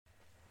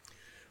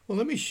Well,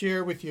 let me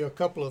share with you a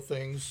couple of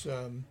things.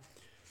 A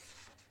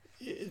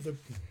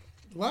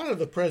lot of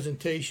the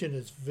presentation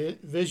is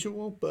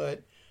visual,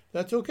 but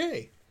that's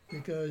okay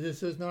because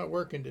this is not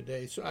working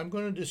today. So I'm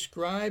going to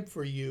describe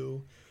for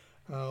you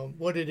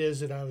what it is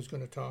that I was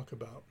going to talk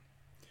about.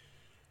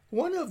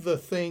 One of the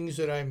things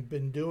that I've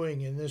been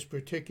doing in this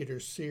particular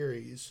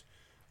series,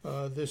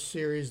 this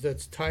series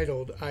that's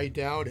titled I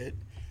Doubt It,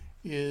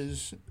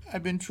 is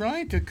I've been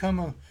trying to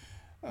come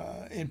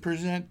and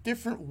present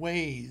different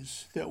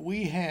ways that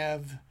we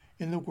have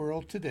in the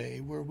world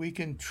today where we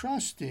can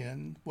trust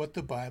in what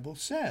the Bible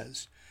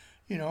says.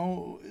 You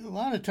know, a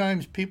lot of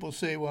times people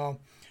say, well,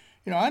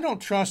 I don't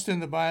trust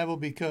in the Bible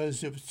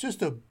because it's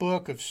just a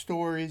book of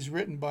stories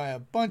written by a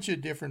bunch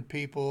of different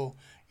people,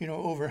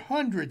 over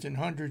hundreds and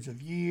hundreds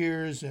of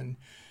years. And,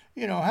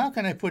 how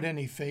can I put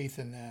any faith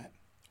in that?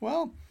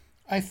 Well,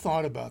 I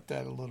thought about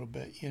that a little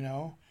bit,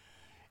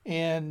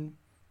 and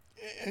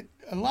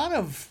a lot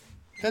of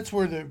that's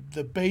where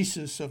the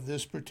basis of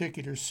this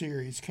particular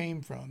series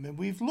came from. And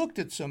we've looked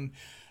at some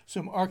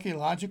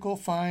archaeological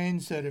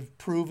finds that have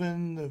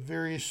proven the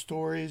various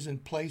stories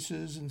and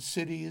places and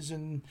cities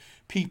and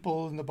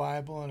people in the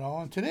Bible and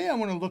all. And today I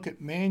want to look at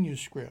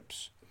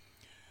manuscripts.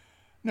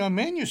 Now, a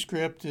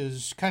manuscript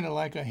is kind of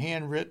like a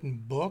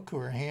handwritten book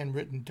or a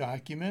handwritten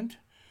document.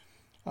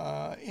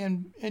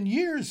 And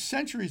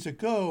centuries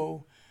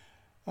ago,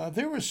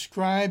 there were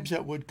scribes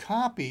that would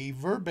copy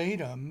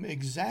verbatim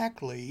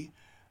exactly.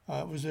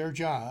 It was their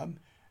job,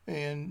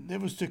 and it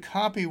was to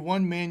copy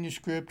one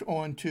manuscript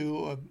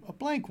onto a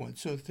blank one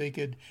so that they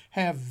could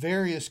have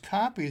various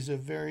copies of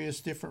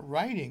various different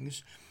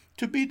writings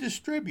to be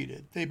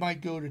distributed. They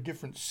might go to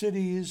different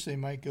cities. They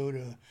might go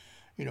to,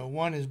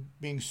 one is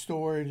being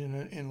stored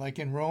in like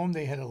in Rome,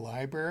 they had a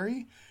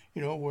library,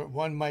 where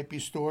one might be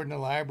stored in a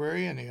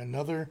library and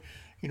another,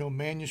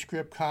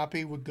 manuscript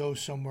copy would go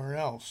somewhere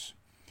else,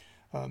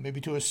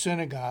 maybe to a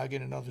synagogue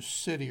in another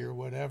city or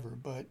whatever.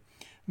 But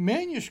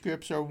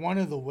manuscripts are one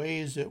of the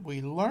ways that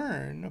we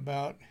learn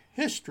about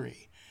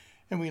history,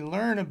 and we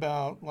learn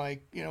about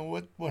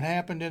what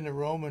happened in the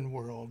Roman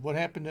world, what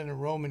happened in the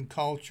Roman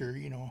culture,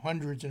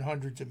 hundreds and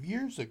hundreds of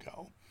years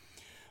ago.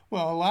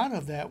 Well, a lot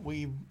of that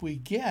we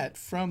get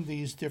from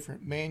these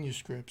different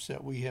manuscripts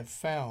that we have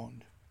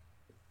found.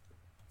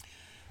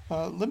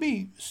 Let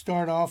me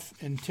start off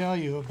and tell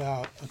you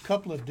about a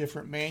couple of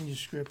different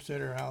manuscripts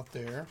that are out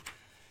there,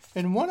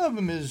 and one of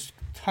them is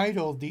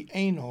titled the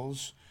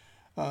Annals,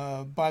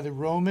 by the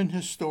Roman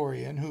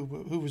historian who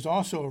was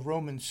also a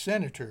Roman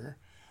senator,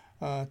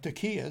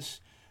 Tacitus,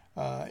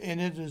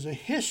 and it is a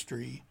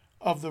history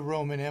of the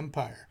Roman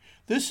Empire.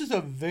 This is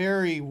a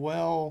very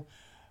well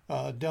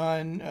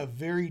done, a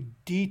very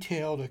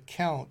detailed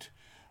account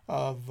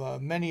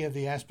of many of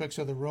the aspects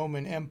of the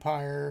Roman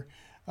Empire.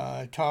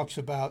 It talks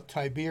about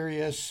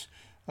Tiberius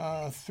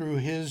through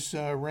his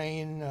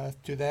reign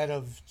to that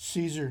of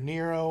Caesar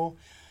Nero,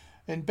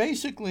 and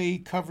basically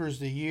covers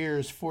the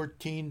years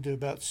 14 to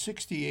about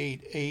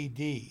 68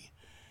 A.D.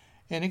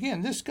 And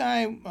again, this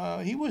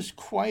guy, he was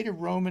quite a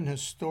Roman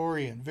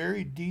historian,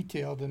 very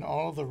detailed in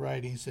all of the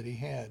writings that he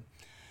had.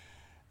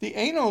 The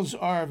Annals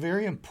are a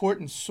very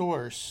important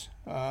source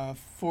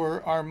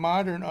for our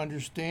modern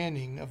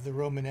understanding of the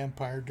Roman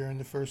Empire during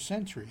the first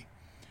century.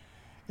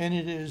 And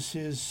it is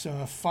his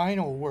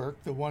final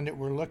work, the one that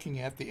we're looking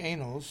at, the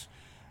Annals.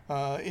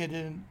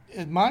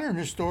 Modern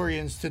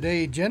historians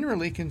today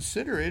generally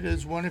consider it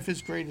as one of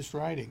his greatest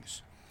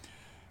writings.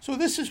 So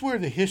this is where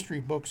the history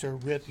books are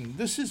written.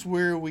 This is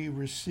where we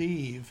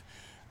receive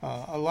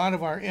a lot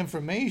of our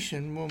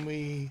information when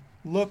we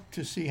look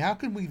to see how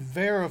can we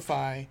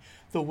verify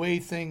the way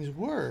things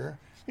were,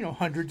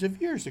 hundreds of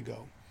years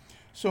ago.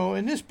 So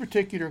in this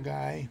particular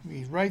guy,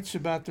 he writes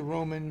about the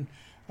Roman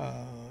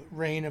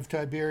reign of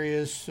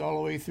Tiberius all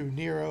the way through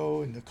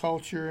Nero and the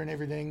culture and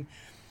everything.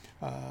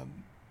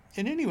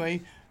 And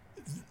anyway,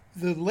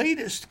 the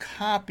latest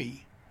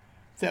copy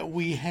that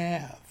we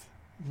have,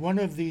 one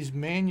of these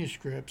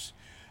manuscripts,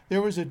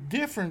 there was a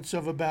difference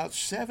of about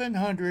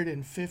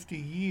 750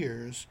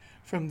 years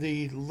from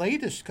the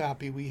latest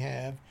copy we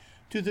have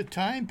to the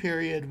time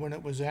period when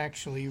it was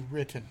actually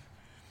written.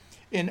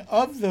 And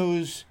of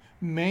those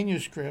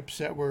manuscripts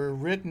that were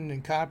written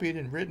and copied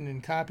and written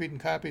and copied and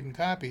copied and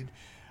copied,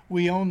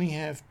 we only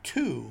have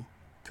 2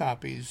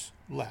 copies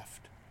left.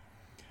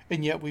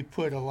 And yet we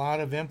put a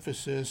lot of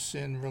emphasis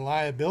and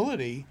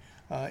reliability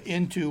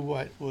into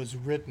what was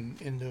written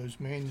in those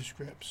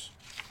manuscripts.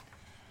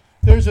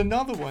 There's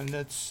another one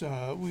that's,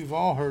 we've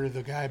all heard of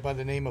the guy by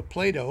the name of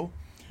Plato.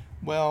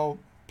 Well,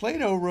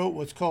 Plato wrote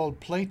what's called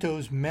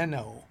Plato's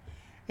Meno,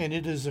 and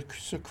it is a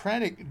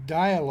Socratic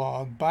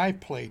dialogue by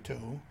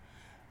Plato.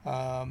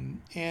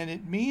 And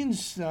it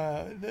means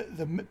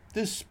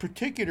this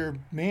particular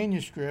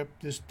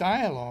manuscript, this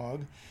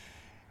dialogue,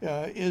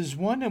 is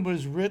one that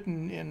was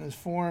written in the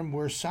form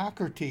where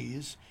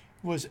Socrates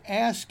was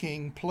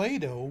asking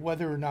Plato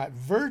whether or not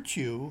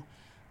virtue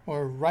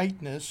or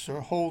rightness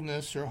or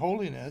wholeness or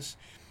holiness,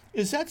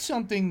 is that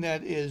something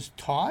that is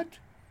taught?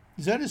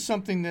 Is that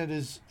something that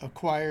is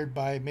acquired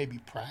by maybe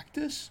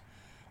practice?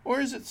 Or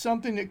is it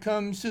something that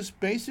comes just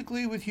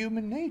basically with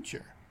human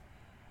nature?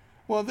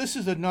 Well, this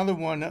is another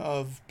one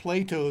of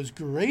Plato's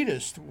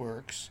greatest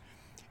works,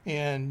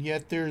 and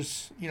yet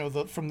there's,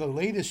 from the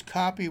latest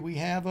copy we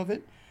have of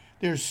it,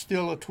 there's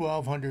still a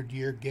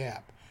 1,200-year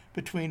gap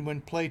between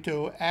when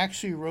Plato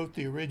actually wrote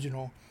the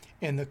original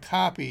and the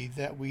copy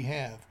that we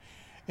have.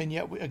 And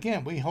yet,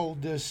 again, we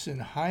hold this in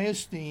high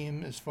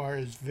esteem as far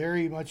as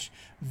very much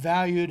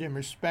valued and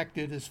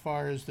respected as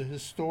far as the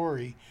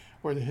history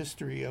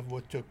of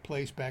what took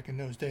place back in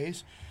those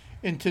days.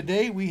 And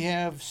today we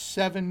have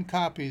 7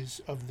 copies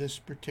of this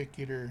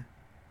particular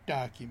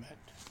document.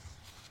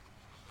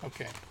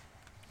 Okay.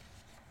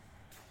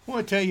 I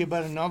want to tell you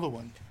about another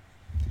one.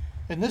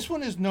 And this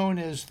one is known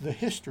as the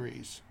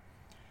Histories.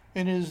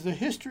 And it is the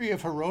history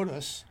of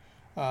Herodotus,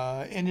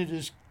 and it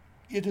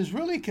is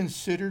really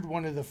considered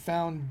one of the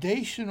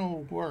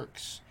foundational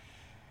works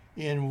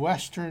in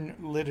Western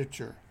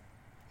literature,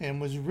 and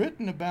was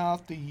written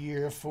about the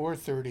year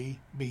 430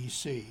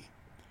 BC.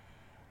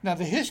 Now,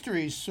 the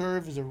Histories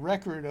serve as a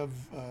record of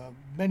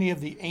many of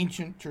the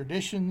ancient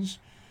traditions,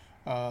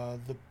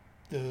 the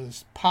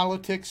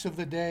politics of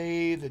the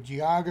day, the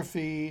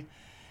geography,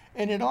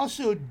 and it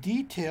also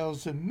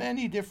details the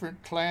many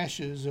different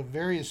clashes of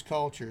various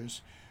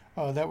cultures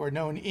that were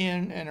known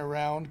in and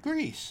around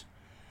Greece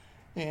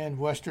and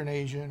Western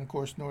Asia and, of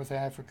course, North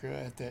Africa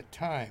at that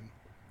time.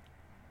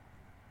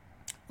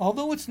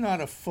 Although it's not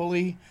a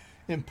fully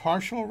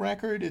impartial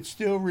record, it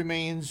still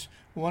remains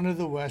one of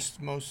the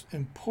West's most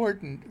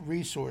important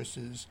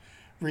resources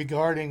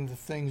regarding the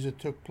things that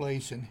took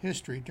place in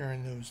history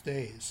during those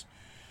days.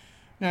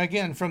 Now,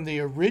 again, from the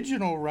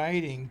original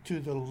writing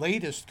to the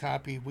latest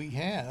copy we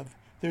have,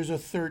 there's a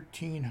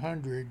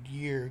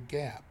 1,300-year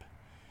gap,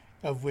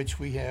 of which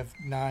we have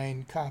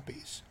 9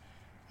 copies.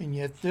 And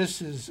yet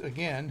this is,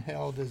 again,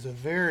 held as a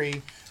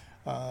very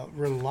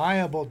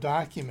reliable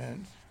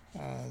document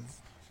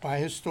by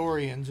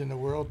historians in the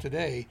world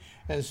today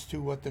as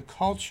to what the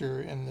culture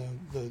and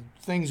the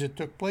things that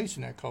took place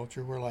in that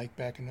culture were like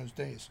back in those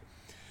days.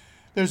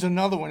 There's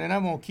another one, and I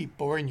won't keep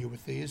boring you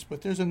with these,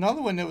 but there's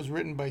another one that was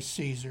written by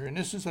Caesar, and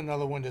this is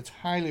another one that's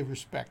highly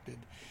respected,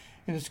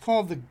 and it's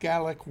called the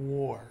Gallic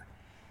War.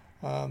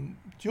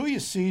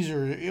 Julius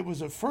Caesar, it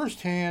was a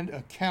first-hand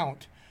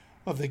account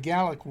of the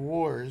Gallic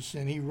Wars,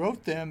 and he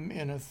wrote them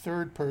in a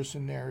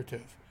third-person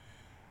narrative.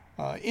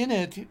 In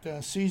it,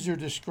 Caesar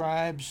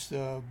describes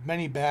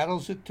many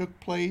battles that took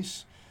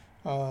place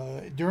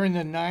during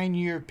the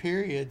 9-year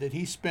period that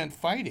he spent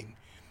fighting.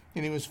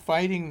 And he was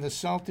fighting the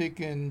Celtic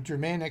and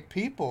Germanic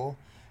people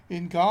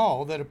in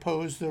Gaul that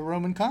opposed the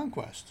Roman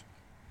conquest.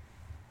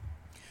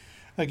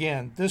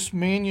 Again, this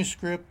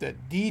manuscript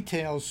that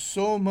details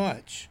so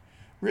much,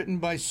 written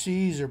by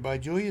Caesar, by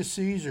Julius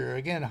Caesar,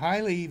 again,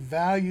 highly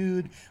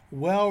valued,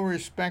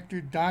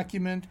 well-respected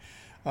document.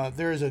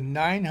 There is a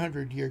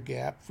 900-year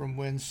gap from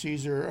when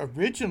Caesar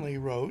originally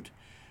wrote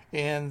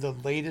and the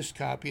latest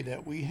copy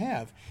that we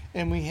have.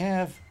 And we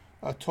have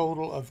a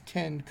total of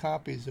 10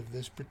 copies of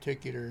this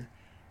particular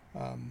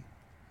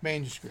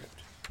manuscript.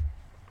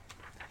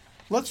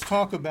 Let's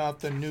talk about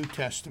the New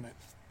Testament.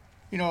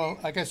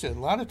 Like I said, a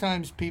lot of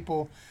times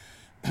people,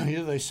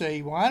 they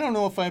say, well, I don't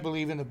know if I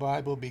believe in the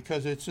Bible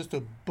because it's just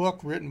a book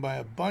written by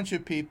a bunch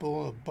of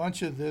people, a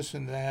bunch of this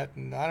and that,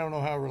 and I don't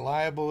know how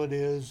reliable it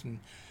is, and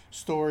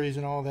stories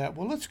and all that.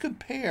 Well, let's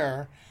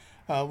compare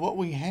what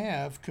we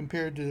have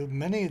compared to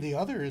many of the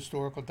other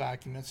historical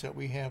documents that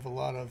we have a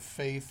lot of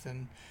faith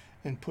and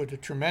put a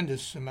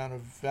tremendous amount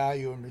of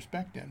value and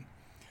respect in.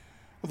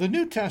 Well, the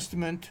New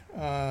Testament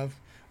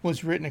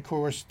was written, of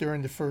course,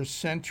 during the first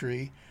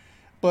century,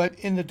 but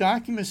in the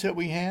documents that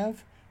we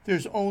have,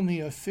 there's only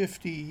a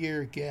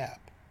 50-year gap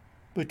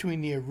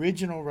between the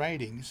original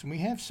writings, and we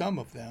have some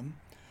of them,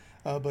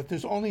 but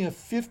there's only a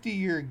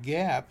 50-year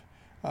gap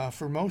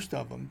for most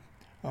of them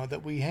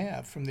that we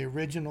have from the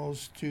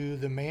originals to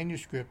the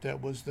manuscript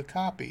that was the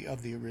copy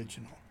of the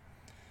original.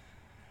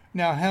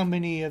 Now, how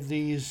many of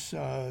these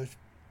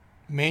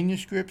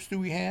manuscripts do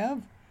we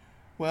have?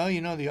 Well,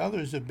 the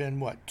others have been,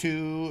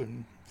 2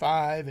 and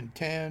 5 and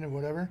 10 or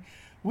whatever.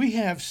 We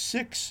have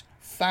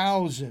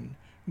 6,000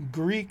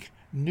 Greek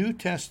New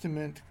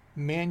Testament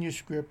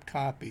manuscript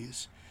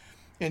copies,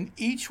 and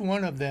each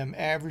one of them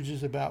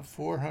averages about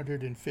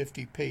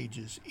 450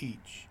 pages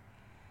each.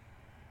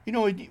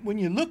 When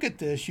you look at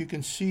this, you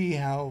can see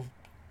how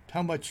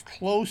much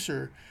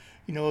closer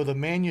the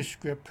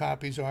manuscript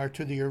copies are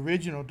to the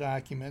original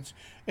documents,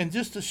 and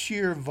just the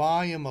sheer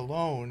volume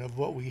alone of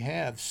what we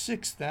have,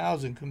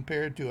 6,000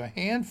 compared to a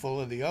handful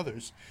of the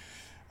others,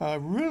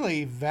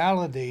 really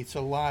validates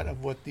a lot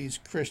of what these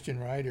Christian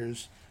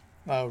writers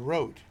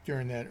wrote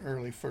during that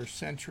early first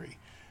century,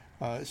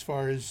 as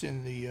far as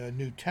in the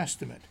New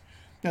Testament.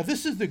 Now,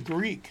 this is the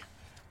Greek,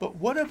 but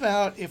what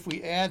about if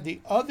we add the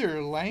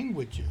other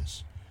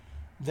languages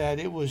that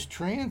it was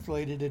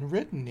translated and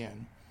written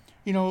in?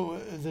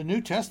 The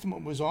New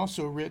Testament was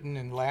also written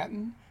in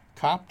Latin,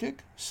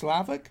 Coptic,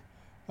 Slavic,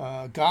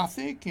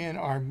 Gothic, and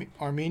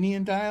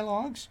Armenian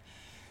dialogues.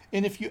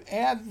 And if you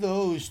add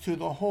those to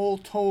the whole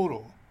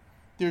total,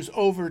 There's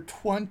over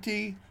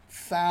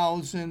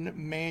 20,000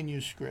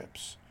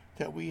 manuscripts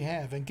that we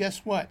have. And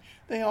guess what?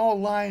 They all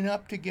line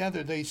up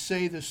together. They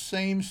say the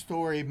same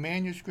story,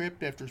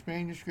 manuscript after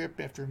manuscript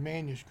after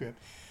manuscript.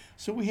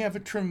 So we have a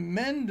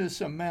tremendous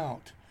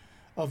amount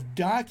of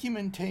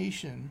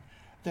documentation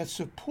that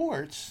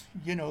supports,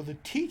 the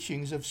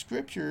teachings of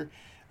Scripture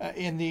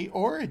and the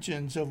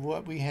origins of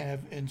what we have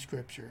in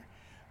Scripture.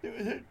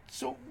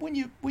 So when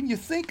you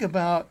think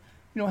about,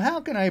 how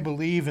can I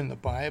believe in the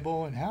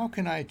Bible and how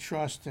can I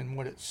trust in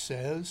what it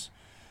says?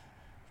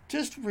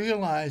 Just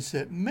realize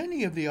that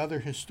many of the other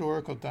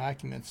historical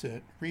documents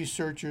that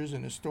researchers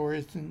and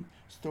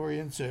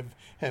historians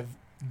have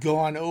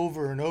gone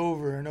over and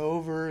over and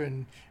over,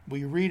 and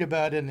we read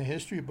about in the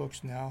history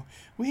books now,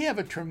 we have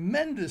a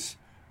tremendous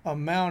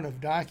amount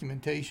of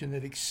documentation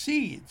that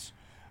exceeds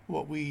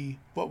what we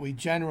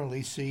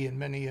generally see in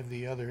many of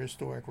the other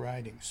historic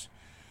writings.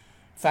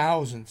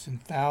 Thousands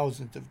and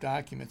thousands of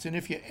documents. And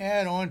if you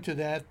add on to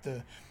that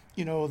the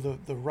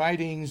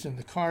writings and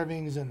the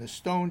carvings and the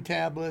stone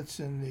tablets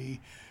and the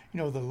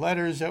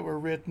letters that were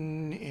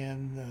written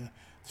and the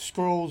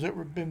scrolls that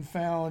were been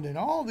found and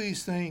all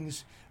these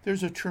things,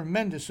 there's a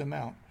tremendous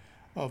amount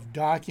of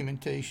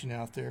documentation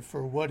out there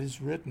for what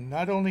is written,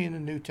 not only in the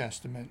New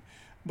Testament,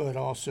 but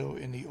also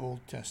in the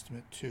Old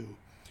Testament too.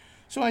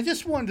 So I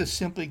just wanted to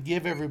simply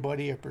give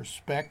everybody a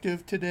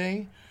perspective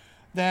today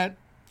that,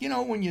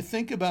 when you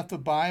think about the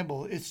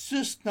Bible, it's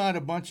just not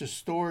a bunch of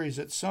stories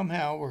that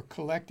somehow were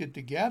collected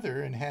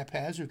together and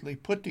haphazardly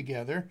put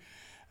together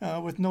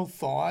with no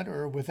thought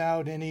or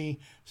without any,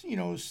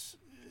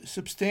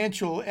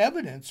 substantial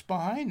evidence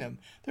behind them.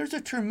 There's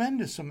a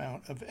tremendous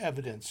amount of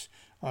evidence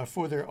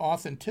for their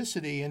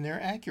authenticity and their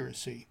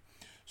accuracy.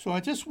 So I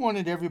just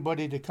wanted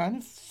everybody to kind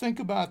of think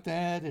about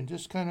that and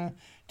just kind of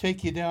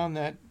take you down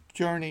that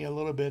journey a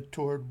little bit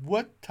toward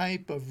what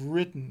type of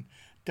written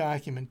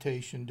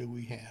documentation do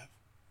we have.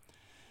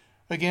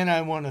 Again,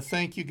 I want to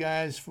thank you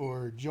guys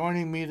for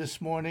joining me this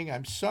morning.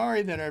 I'm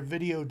sorry that our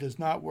video does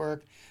not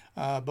work,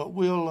 but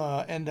we'll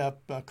end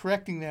up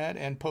correcting that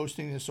and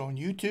posting this on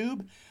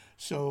YouTube.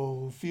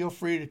 So feel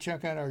free to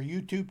check out our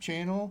YouTube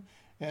channel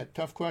at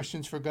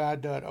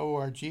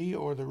toughquestionsforgod.org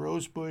or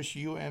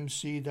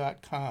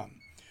therosebushumc.com.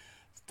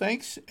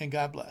 Thanks, and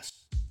God bless.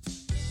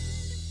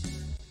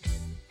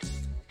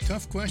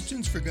 Tough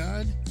Questions for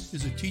God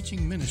is a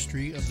teaching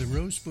ministry of the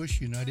Rosebush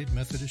United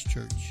Methodist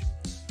Church,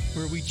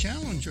 where we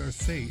challenge our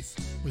faith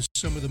with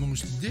some of the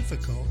most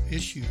difficult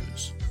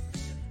issues.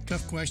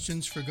 Tough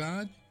Questions for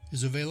God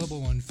is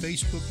available on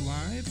Facebook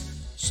Live,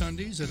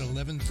 Sundays at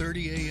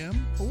 11:30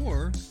 a.m.,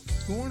 or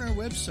go on our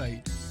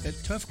website at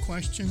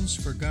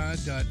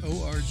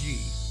toughquestionsforgod.org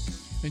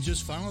and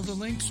just follow the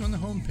links on the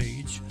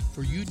homepage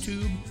for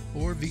YouTube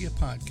or via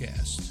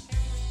podcast.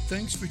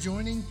 Thanks for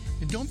joining,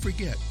 and don't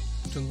forget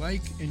to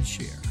like and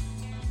share.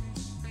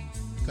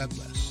 God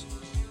bless.